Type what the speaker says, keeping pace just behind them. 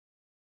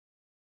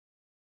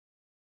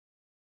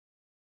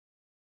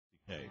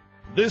Okay.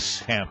 This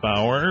half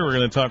hour, we're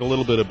going to talk a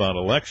little bit about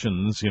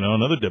elections.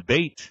 Another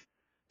debate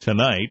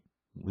tonight.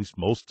 At least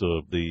most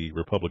of the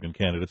Republican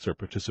candidates are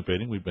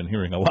participating. We've been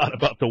hearing a lot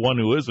about the one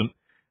who isn't.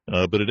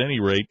 But at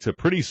any rate,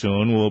 pretty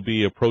soon we'll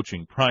be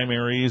approaching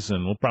primaries,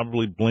 and we'll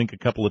probably blink a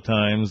couple of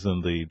times,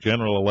 and the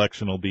general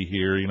election will be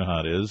here. You know how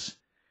it is.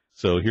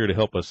 So here to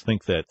help us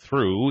think that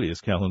through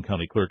is Calhoun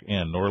County Clerk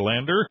Ann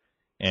Norlander,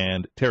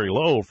 and Teri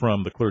Loew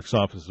from the Clerk's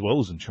Office as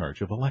well is in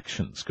charge of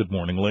elections. Good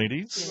morning,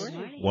 ladies. Good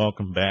morning.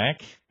 Welcome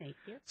back. Thank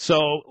you.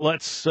 So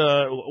let's,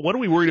 what are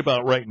we worried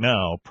about right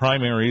now?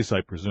 Primaries,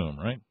 I presume,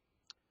 right?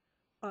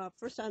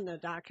 First on the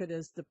docket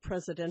is the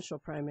presidential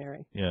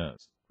primary.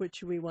 Yes.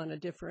 Which we want to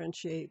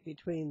differentiate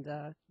between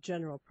the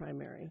general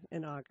primary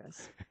in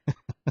August.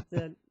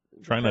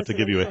 Try not to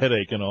give you a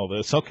headache in all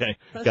this. Okay,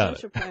 got it.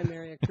 Presidential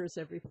primary occurs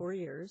every 4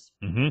 years.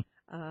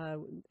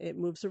 Mm-hmm. It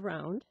moves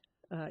around.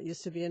 It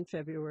used to be in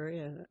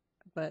February,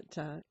 but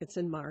it's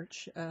in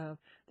March.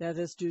 That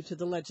is due to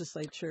the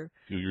legislature.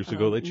 A few years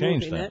ago, they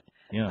changed that.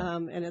 Yeah.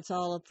 And it's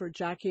all for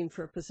jockeying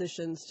for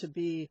positions to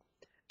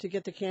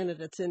get the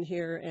candidates in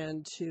here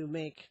and to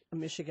make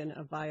Michigan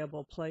a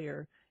viable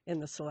player in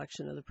the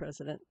selection of the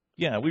president.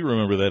 Yeah, we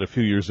remember that a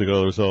few years ago.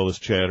 There was all this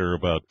chatter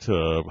about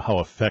how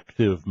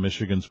effective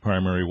Michigan's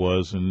primary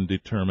was in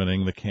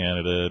determining the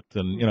candidate,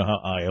 and how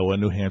Iowa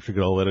and New Hampshire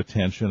get all that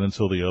attention, and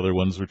so the other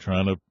ones were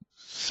trying to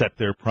set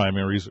their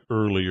primaries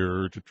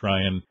earlier to try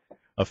and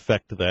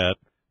affect that.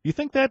 Do you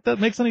think that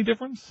makes any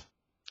difference?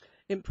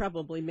 It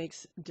probably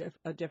makes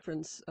a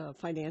difference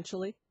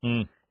financially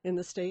in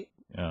the state.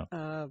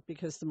 Yeah.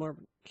 Because the more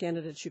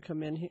candidates you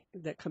come in,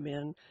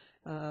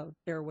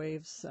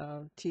 airwaves,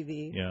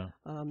 TV,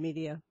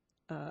 media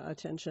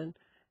attention,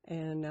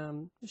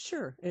 and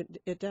sure,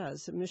 it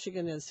does.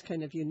 Michigan is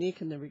kind of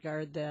unique in the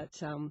regard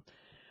that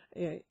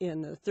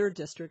in the 3rd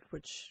district,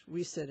 which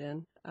we sit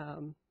in,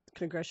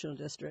 congressional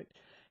district,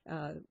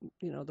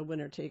 the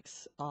winner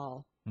takes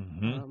all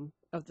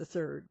of the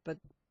 3rd, but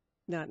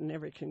not in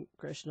every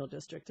congressional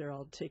district. They're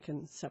all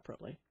taken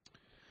separately.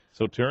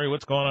 So, Teri,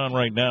 what's going on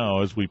right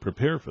now as we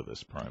prepare for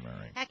this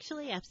primary?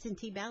 Actually,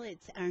 absentee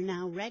ballots are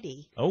now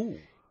ready. Oh.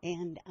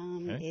 And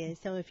okay.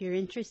 So if you're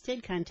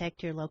interested,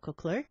 contact your local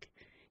clerk.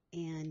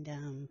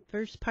 And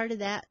first part of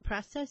that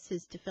process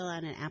is to fill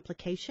out an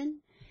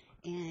application.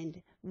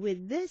 And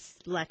with this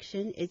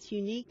election, it's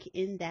unique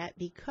in that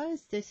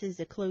because this is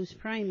a closed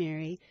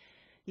primary,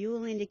 you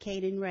will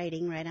indicate in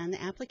writing right on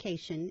the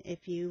application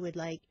if you would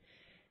like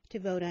to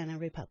vote on a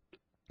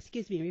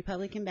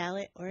Republican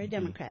ballot or a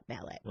Democrat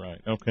ballot.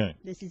 Right, okay.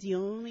 This is the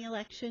only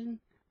election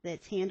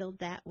that's handled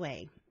that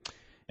way.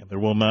 And there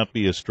will not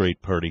be a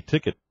straight party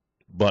ticket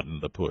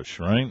button to push,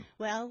 right?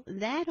 Well,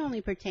 that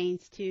only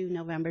pertains to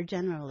November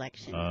general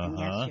election. And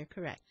yes, you're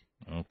correct.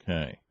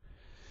 Okay.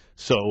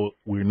 So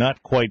we're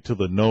not quite to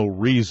the no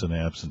reason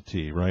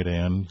absentee, right,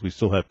 Ann? We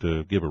still have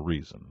to give a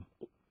reason.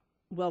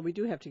 Well, we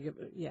do have to give.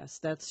 Yes,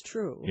 that's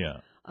true.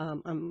 Yeah.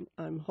 I'm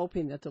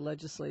hoping that the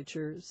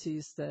legislature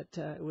sees that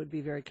it would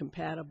be very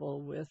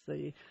compatible with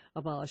the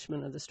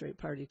abolishment of the straight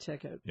party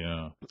ticket.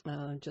 Yeah.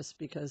 Just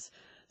because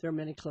there are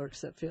many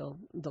clerks that feel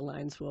the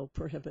lines will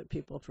prohibit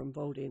people from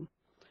voting.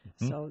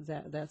 So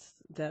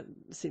that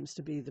seems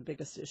to be the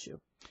biggest issue.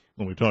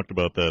 When we talked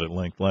about that at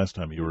length last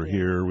time you were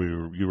here,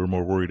 you were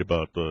more worried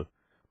about the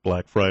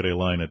Black Friday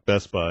line at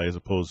Best Buy as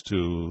opposed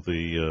to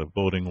the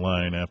voting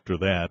line after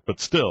that,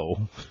 but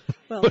still,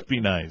 it would be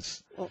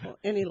nice.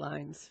 Any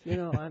lines,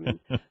 I mean,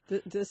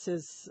 this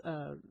is,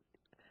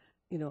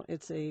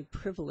 it's a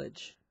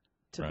privilege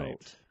to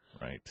vote.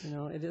 Right.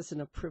 It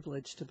isn't a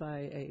privilege to buy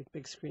a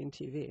big screen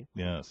TV.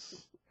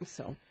 Yes.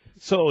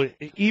 So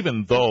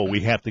even though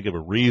we have to give a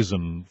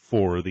reason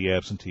for the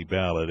absentee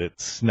ballot,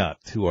 it's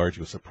not too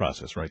arduous a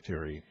process, right,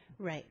 Teri?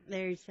 Right.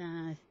 There's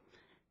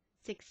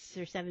 6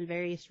 or 7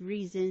 various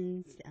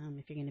reasons.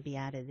 If you're going to be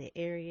out of the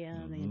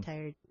area the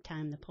entire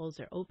time the polls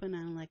are open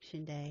on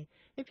Election Day.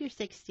 If you're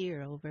 60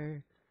 or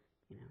over,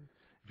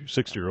 If you're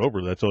 60 or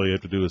over, that's all you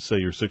have to do is say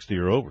you're 60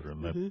 or over,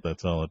 and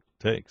that's all it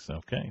takes.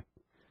 Okay.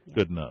 Yeah.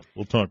 Good enough.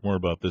 We'll talk more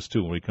about this,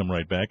 too, when we come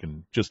right back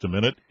in just a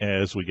minute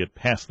as we get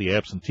past the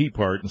absentee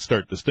part and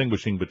start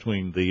distinguishing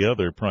between the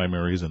other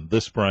primaries and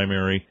this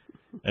primary.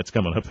 That's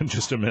coming up in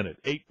just a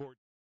minute. 8:15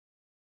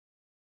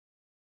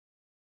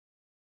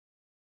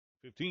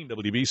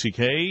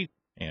 WBCK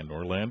and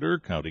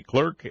Norlander, County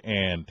Clerk,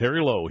 and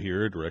Teri Loew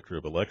here, Director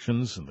of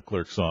Elections in the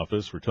Clerk's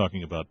Office. We're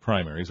talking about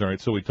primaries. All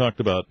right, so we talked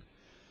about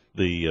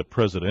the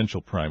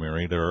presidential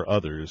primary. There are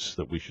others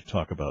that we should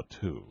talk about,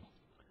 too.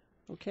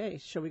 Okay,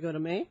 shall we go to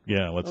May?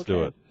 Yeah, let's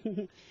do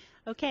it.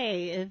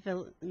 Okay, if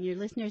your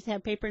listeners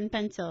have paper and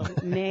pencil,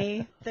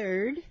 May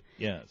 3rd,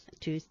 yes,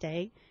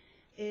 Tuesday,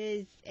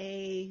 is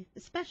a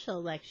special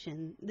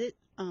election.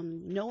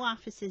 No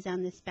offices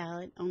on this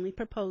ballot, only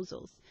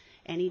proposals.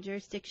 Any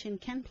jurisdiction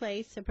can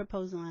place a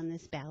proposal on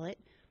this ballot.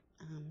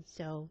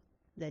 So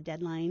the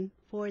deadline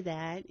for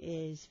that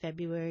is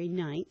February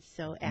 9th.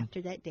 So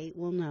after that date,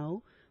 we'll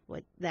know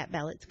what that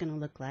ballot's going to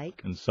look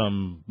like. And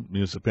some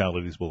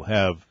municipalities will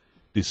have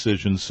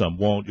decisions, some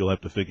won't. You'll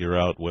have to figure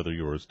out whether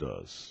yours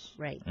does.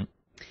 Right.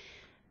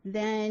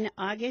 Then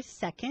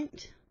August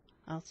 2nd,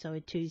 also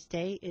a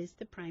Tuesday, is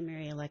the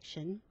primary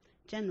election,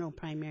 general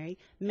primary.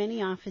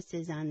 Many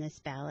offices on this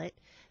ballot.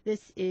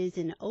 This is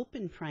an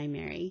open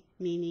primary,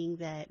 meaning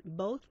that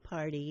both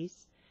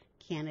parties'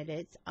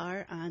 candidates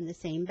are on the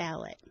same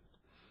ballot.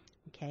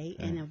 Okay,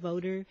 and a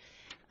voter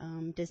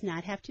does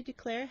not have to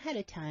declare ahead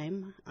of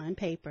time on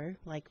paper,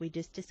 like we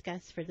just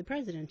discussed for the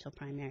presidential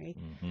primary.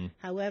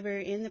 However,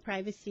 in the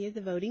privacy of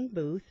the voting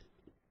booth,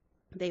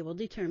 they will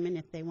determine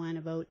if they want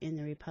to vote in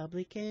the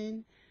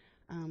Republican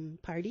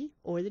Party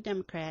or the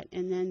Democrat,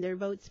 and then their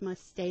votes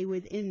must stay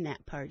within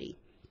that party.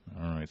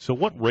 All right. So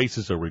what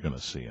races are we going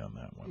to see on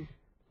that one?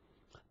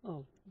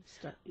 Oh,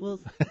 Well,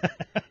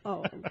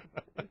 oh,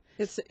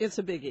 it's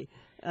a biggie.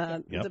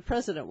 The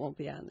president won't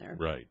be on there.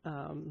 Right.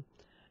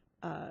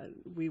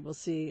 We will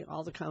see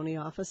all the county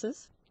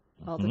offices,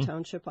 all the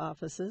township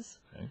offices,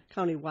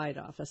 county-wide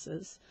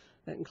offices.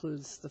 That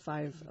includes the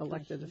 5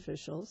 elected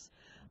officials,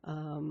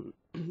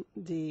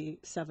 the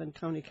 7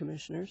 county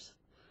commissioners.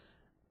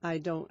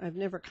 I've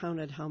never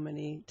counted how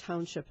many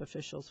township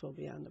officials will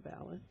be on the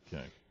ballot.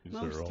 Okay.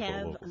 most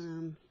have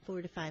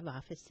 4 to 5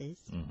 offices.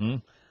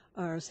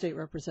 Our state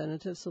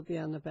representatives will be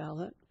on the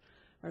ballot.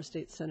 Our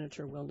state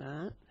senator will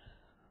not.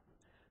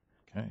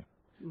 Okay.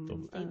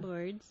 State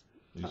boards.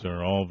 These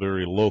are all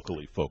very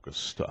locally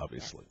focused,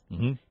 obviously.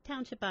 Yes.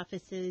 Township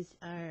offices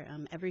are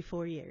every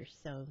 4 years,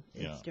 so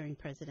it's during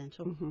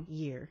presidential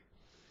year.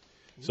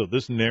 So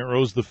this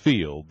narrows the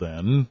field,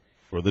 then,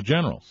 for the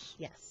generals.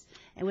 Yes,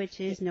 and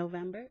which is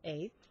November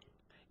 8th.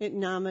 It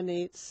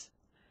nominates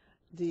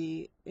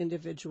the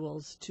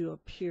individuals to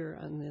appear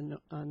on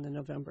the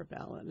November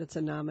ballot. It's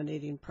a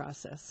nominating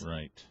process.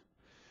 Right.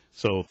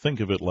 So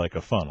think of it like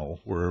a funnel.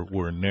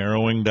 We're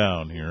narrowing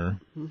down here,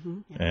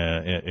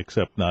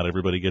 except not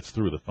everybody gets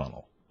through the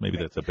funnel. Maybe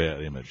that's a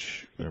bad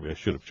image. Maybe I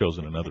should have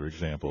chosen another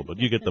example, but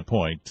you get the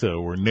point.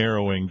 We're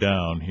narrowing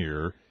down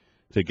here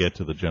to get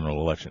to the general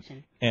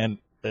election. And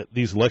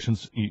these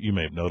elections, you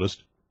may have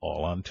noticed,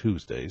 all on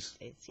Tuesdays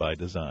by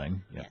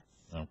design. Yeah. Yes.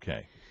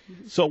 Okay.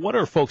 So what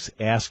are folks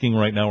asking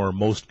right now or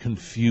most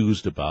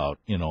confused about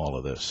in all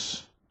of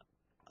this?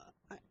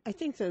 I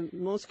think the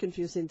most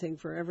confusing thing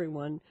for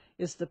everyone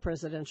is the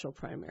presidential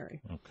primary.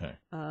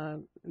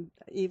 Okay.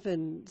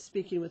 Even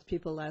speaking with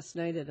people last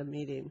night at a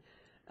meeting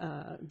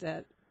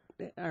that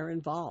are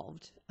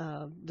involved,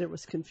 there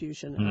was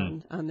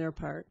confusion on their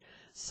part.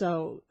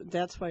 So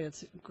that's why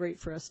it's great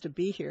for us to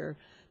be here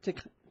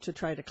to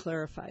try to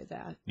clarify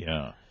that.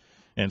 Yeah.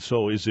 And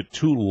so is it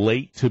too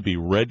late to be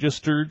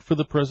registered for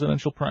the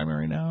presidential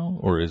primary now,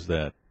 or is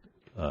that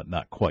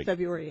not quite?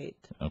 February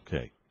 8th.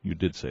 Okay. You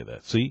did say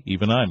that. See,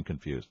 even I'm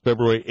confused.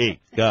 February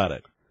 8th. Got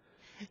it.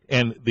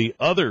 And the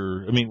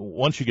other,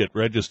 once you get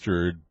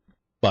registered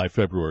by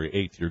February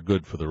 8th, you're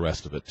good for the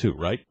rest of it too,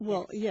 right?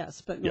 Well,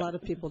 yes, but a lot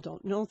of people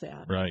don't know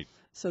that. Right.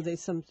 So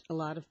a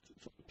lot of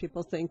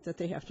people think that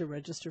they have to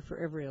register for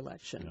every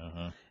election.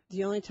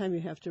 The only time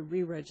you have to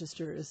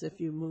re-register is if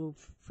you move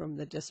from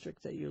the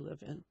district that you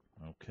live in.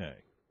 Okay.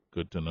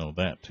 Good to know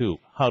that, too.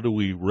 How do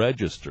we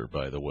register,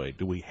 by the way?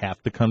 Do we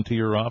have to come to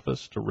your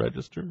office to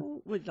register?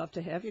 Well, we'd love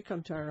to have you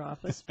come to our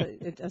office, but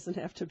it doesn't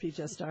have to be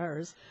just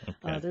ours.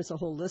 Okay. There's a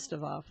whole list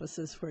of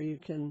offices where you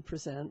can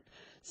present: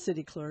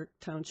 city clerk,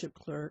 township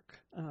clerk,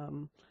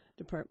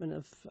 Department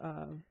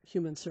of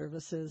Human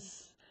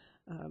Services.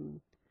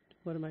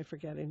 What am I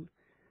forgetting?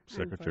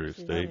 Secretary of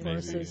State,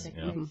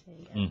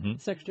 maybe.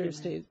 Secretary of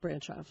State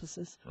branch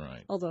offices.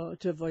 Right. Although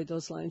to avoid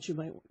those lines, you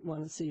might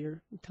want to see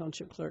your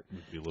township clerk.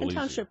 Would be a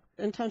little easier.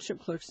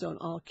 Township clerks don't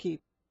all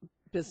keep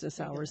business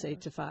hours 8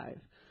 to 5.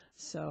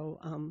 So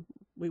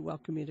we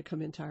welcome you to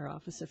come into our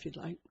office if you'd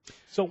like.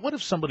 So what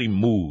if somebody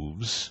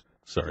moves?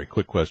 Sorry,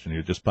 quick question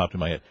here just popped in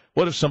my head.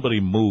 What if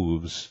somebody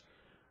moves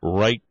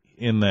right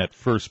in that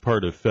first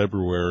part of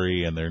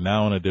February and they're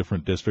now in a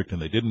different district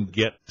and they didn't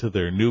get to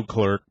their new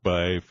clerk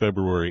by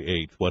February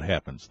 8th? What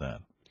happens then?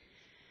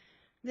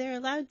 They're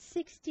allowed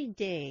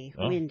 60-day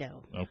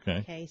window. Okay.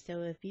 Okay,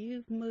 so if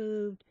you've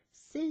moved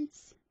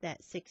since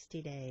that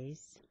 60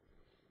 days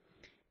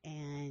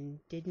and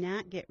did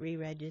not get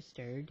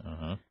re-registered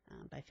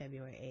by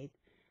February 8th,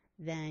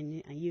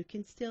 then you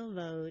can still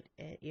vote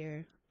at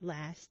your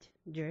last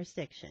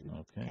jurisdiction.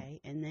 Okay.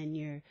 And then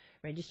your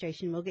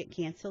registration will get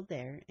canceled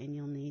there, and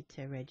you'll need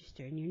to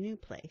register in your new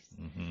place.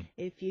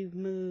 If you've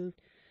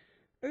moved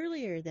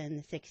earlier than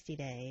the 60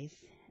 days,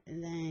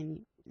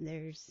 then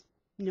there's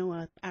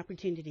no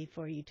opportunity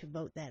for you to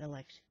vote that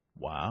election.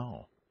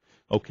 Wow.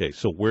 Okay,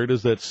 so where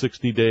does that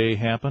 60-day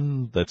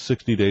happen? That's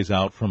 60 days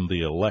out from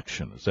the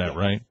election, is that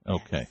right?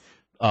 Okay. Yes.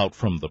 Out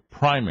from the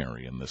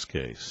primary in this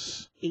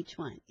case. Each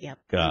one, yep.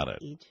 Got it.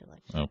 Each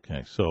election.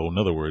 Okay, so in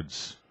other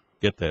words,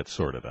 get that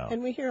sorted out.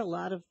 And we hear a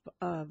lot of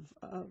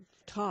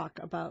talk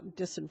about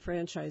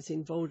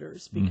disenfranchising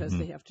voters because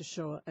they have to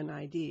show an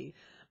ID.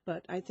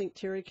 But I think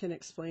Teri can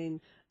explain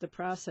the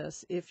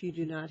process if you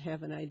do not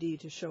have an ID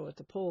to show at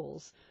the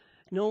polls.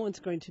 No one's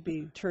going to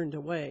be turned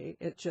away.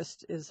 It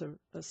just is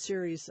a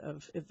series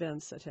of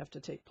events that have to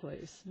take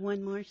place.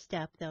 One more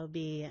step, there'll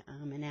be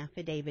an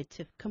affidavit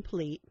to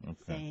complete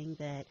saying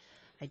that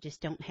I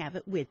just don't have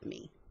it with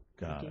me.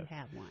 Got I do it.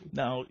 have one.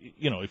 Now,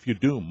 if you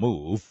do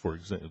move, for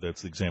example,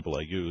 that's the example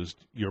I used,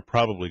 you're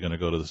probably going to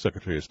go to the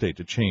Secretary of State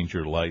to change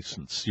your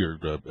license, your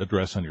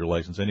address on your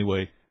license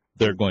anyway.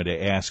 They're going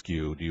to ask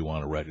you, do you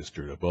want to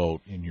register to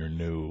vote in your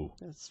new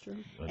That's true.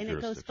 And it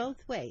goes both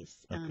ways.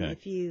 Okay.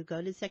 If you go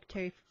to the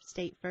Secretary of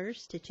State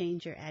first to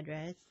change your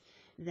address,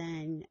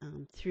 then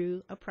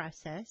through a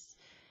process,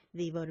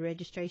 the voter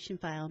registration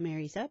file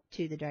marries up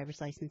to the driver's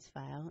license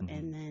file,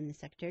 and then the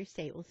Secretary of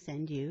State will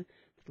send you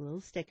a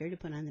little sticker to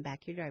put on the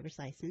back of your driver's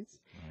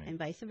license, and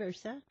vice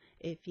versa.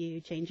 If you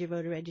change your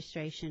voter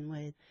registration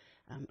with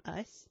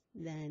us,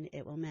 then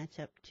it will match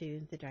up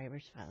to the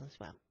driver's file as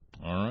well.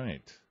 All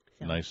right.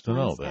 So Nice to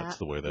know that's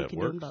the way you that can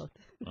works. do them both.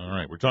 All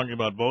right. We're talking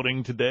about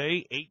voting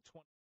today,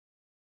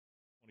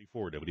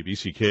 8/24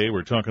 WBCK.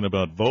 We're talking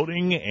about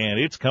voting, and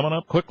it's coming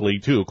up quickly,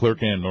 too.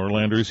 Clerk Ann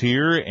Norlander's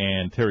here,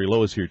 and Teri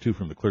Loew is here, too,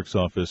 from the Clerk's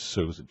Office,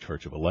 who's in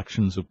charge of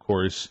elections, of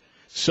course.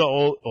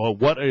 So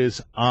what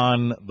is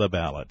on the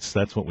ballots?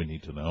 That's what we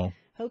need to know.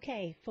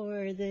 Okay,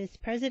 for this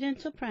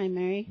presidential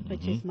primary,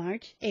 which is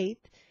March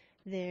 8th,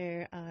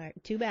 there are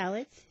 2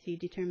 ballots. You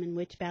determine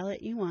which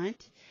ballot you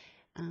want.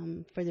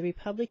 For the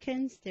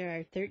Republicans, there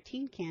are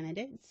 13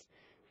 candidates.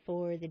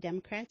 For the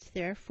Democrats,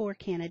 there are 4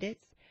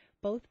 candidates.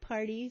 Both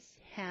parties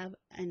have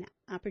an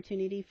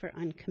opportunity for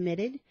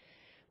uncommitted,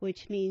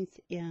 which means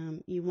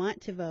you want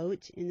to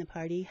vote in the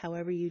party.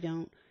 However, you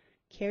don't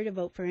care to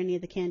vote for any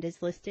of the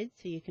candidates listed,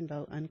 so you can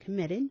vote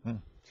uncommitted.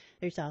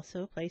 There's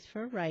also a place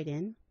for a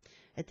write-in.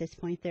 At this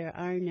point, there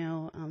are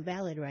no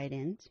valid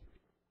write-ins.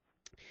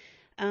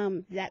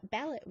 That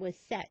ballot was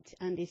set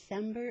on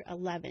December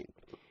 11th,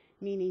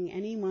 meaning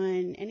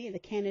any of the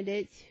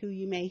candidates who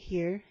you may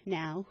hear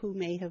now who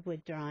may have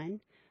withdrawn,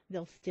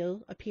 they'll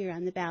still appear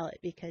on the ballot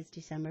because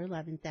December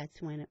 11th,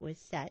 that's when it was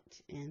set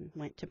and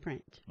went to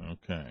print.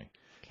 Okay.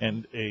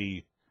 And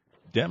a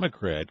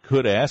Democrat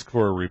could ask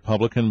for a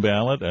Republican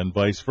ballot and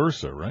vice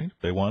versa, right? If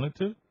they wanted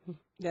to?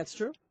 That's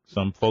true.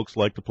 Some folks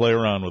like to play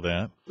around with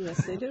that.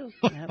 Yes, they do.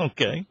 Yep.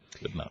 Okay.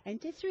 Good enough.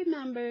 And just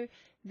remember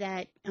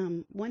that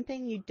one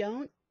thing you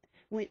don't,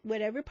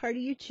 whatever party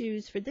you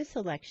choose for this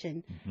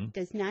election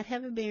does not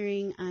have a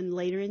bearing on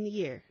later in the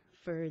year.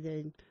 For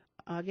the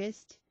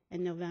August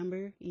and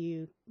November,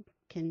 you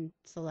can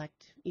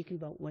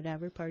vote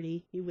whatever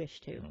party you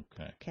wish to.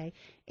 Okay.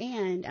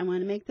 And I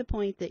want to make the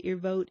point that your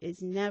vote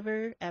is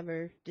never,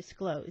 ever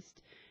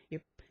disclosed.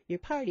 Your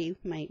party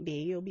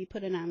you'll be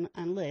put on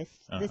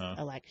lists this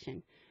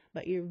election,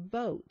 but your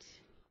vote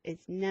is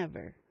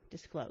never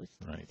disclosed.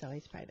 Right. It's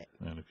always private.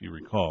 And if you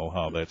recall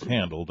how that's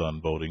handled on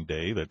voting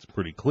day, that's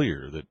pretty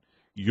clear that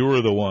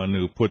you're the one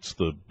who puts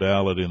the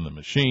ballot in the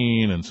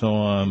machine and so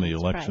on. The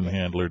election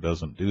handler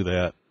doesn't do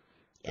that,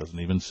 doesn't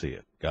even see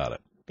it. Got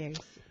it. Very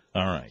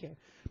All right. secure.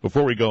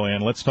 Before we go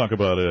in, let's talk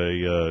about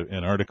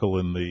an article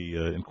in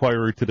the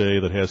Inquirer today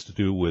that has to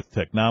do with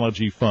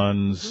technology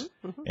funds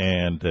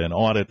and an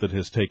audit that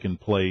has taken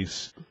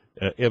place.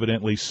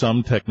 Evidently,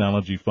 some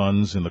technology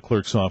funds in the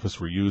clerk's office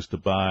were used to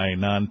buy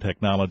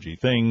non-technology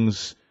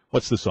things.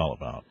 What's this all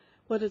about?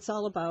 What it's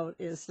all about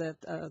is that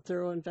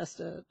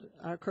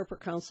our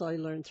corporate counsel, I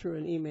learned through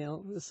an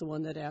email, is the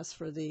one that asked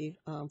for the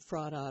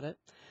fraud audit.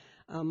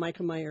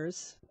 Micah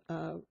Myers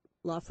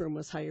law firm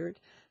was hired.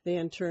 They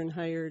in turn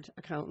hired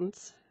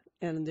accountants,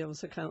 and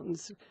those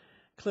accountants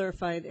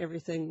clarified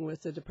everything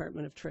with the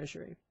Department of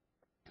Treasury.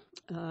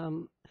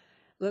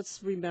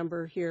 Let's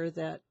remember here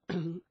that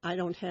I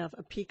don't have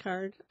a P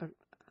card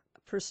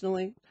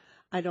personally.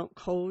 I don't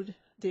code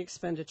the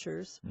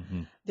expenditures.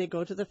 They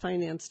go to the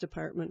finance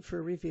department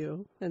for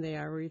review, and they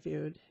are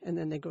reviewed, and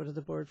then they go to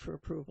the board for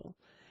approval.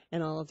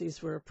 And all of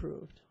these were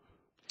approved.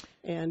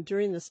 And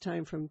during this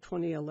time from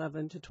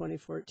 2011 to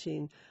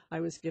 2014, I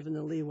was given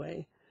the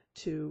leeway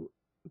to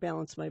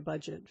balance my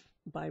budget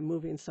by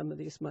moving some of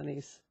these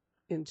monies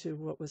into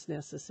what was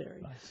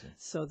necessary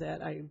so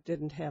that I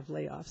didn't have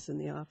layoffs in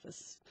the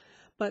office.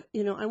 But,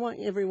 I want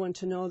everyone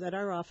to know that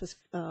our office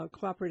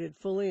cooperated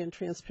fully and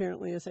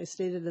transparently, as I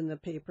stated in the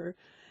paper.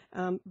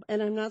 And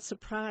I'm not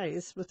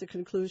surprised with the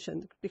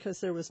conclusion because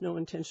there was no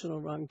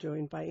intentional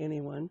wrongdoing by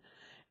anyone.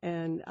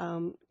 And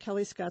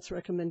Kelly Scott's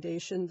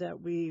recommendation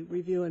that we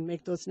review and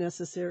make those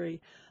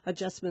necessary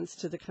adjustments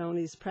to the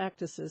county's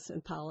practices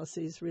and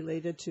policies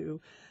related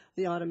to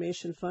the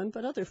automation fund,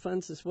 but other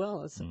funds as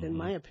well, as in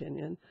my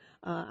opinion.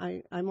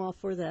 I'm all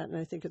for that, and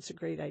I think it's a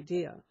great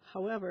idea.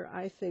 However,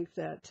 I think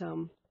that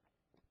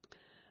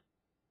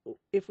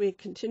if we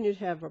continue to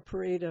have a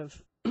parade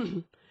of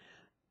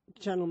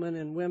gentlemen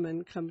and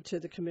women come to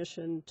the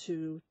commission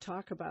to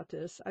talk about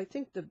this, I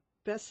think the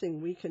best thing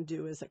we can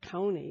do as a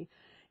county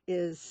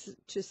is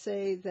to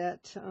say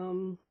that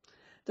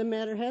the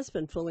matter has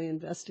been fully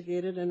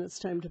investigated and it's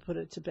time to put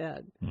it to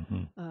bed.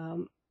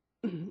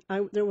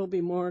 There will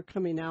be more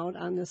coming out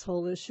on this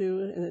whole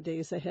issue in the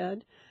days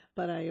ahead,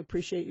 but I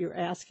appreciate your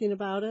asking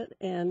about it,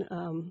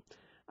 and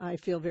I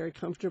feel very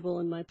comfortable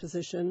in my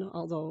position,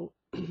 although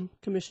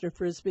Commissioner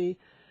Frisbee,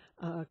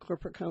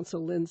 Corporate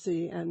Counsel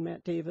Lindsay, and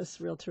Matt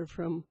Davis, Realtor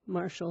from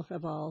Marshall,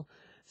 have all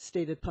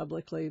stated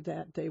publicly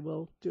that they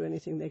will do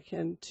anything they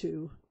can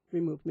to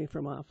remove me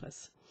from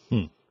office.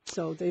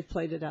 So they've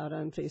played it out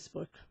on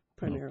Facebook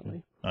primarily.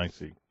 Okay. I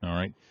see. All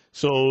right.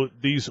 So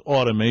these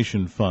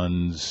automation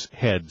funds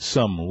had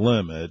some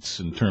limits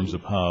in terms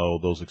of how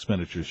those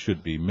expenditures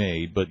should be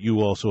made, but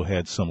you also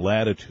had some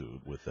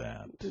latitude with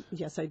that.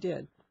 Yes, I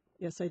did.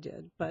 Yes, I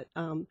did. But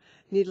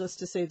needless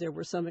to say, there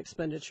were some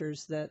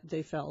expenditures that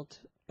they felt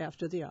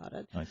after the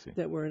audit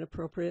that were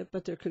inappropriate,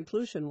 but their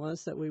conclusion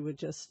was that we would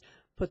just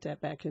put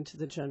that back into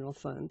the general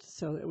fund.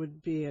 So it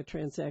would be a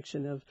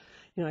transaction of,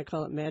 I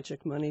call it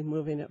magic money,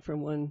 moving it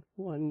from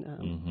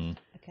one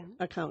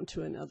account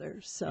to another.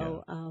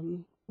 So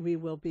we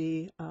will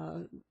be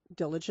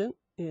diligent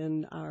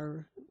in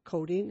our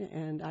coding,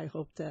 and I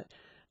hope that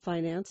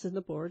finance and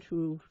the board,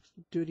 whose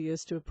duty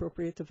is to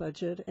appropriate the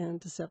budget and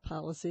to set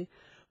policy,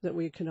 that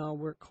we can all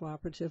work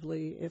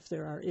cooperatively if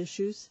there are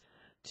issues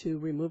to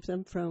remove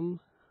them from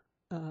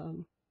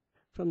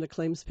the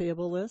claims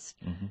payable list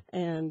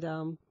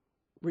and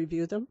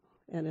review them.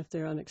 And if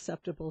they're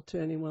unacceptable to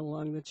anyone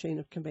along the chain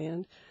of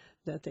command,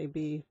 that they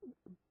be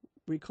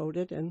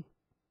recoded and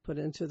put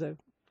into the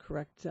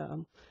correct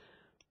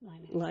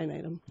line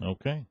item.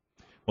 Okay.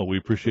 Well, we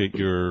appreciate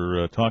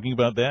your talking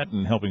about that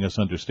and helping us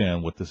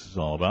understand what this is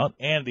all about.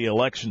 And the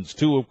elections,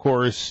 too, of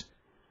course.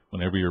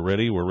 Whenever you're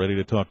ready, we're ready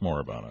to talk more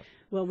about it.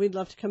 Well, we'd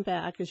love to come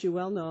back, as you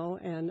well know,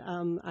 and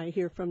I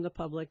hear from the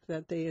public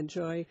that they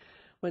enjoy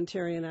when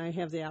Teri and I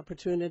have the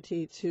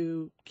opportunity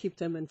to keep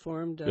them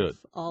informed of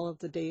all of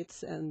the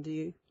dates and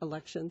the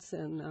elections,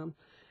 and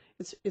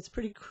it's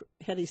pretty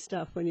heady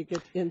stuff when you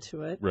get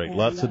into it. Right, and,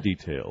 lots of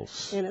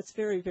details. And it's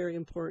very, very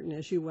important,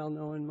 as you well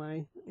know in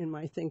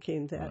my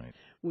thinking, that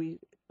we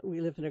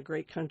live in a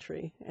great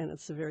country, and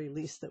it's the very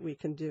least that we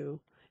can do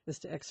is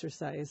to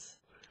exercise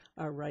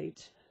our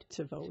right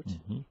to vote.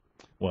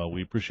 Well,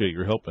 we appreciate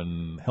your help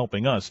in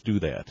helping us do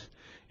that.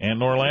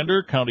 And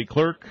Norlander, County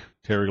Clerk,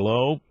 Teri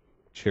Loew,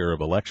 Chair of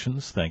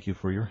Elections, thank you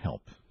for your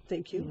help.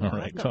 Thank you. All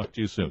right, talk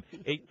to you soon.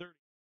 8:30.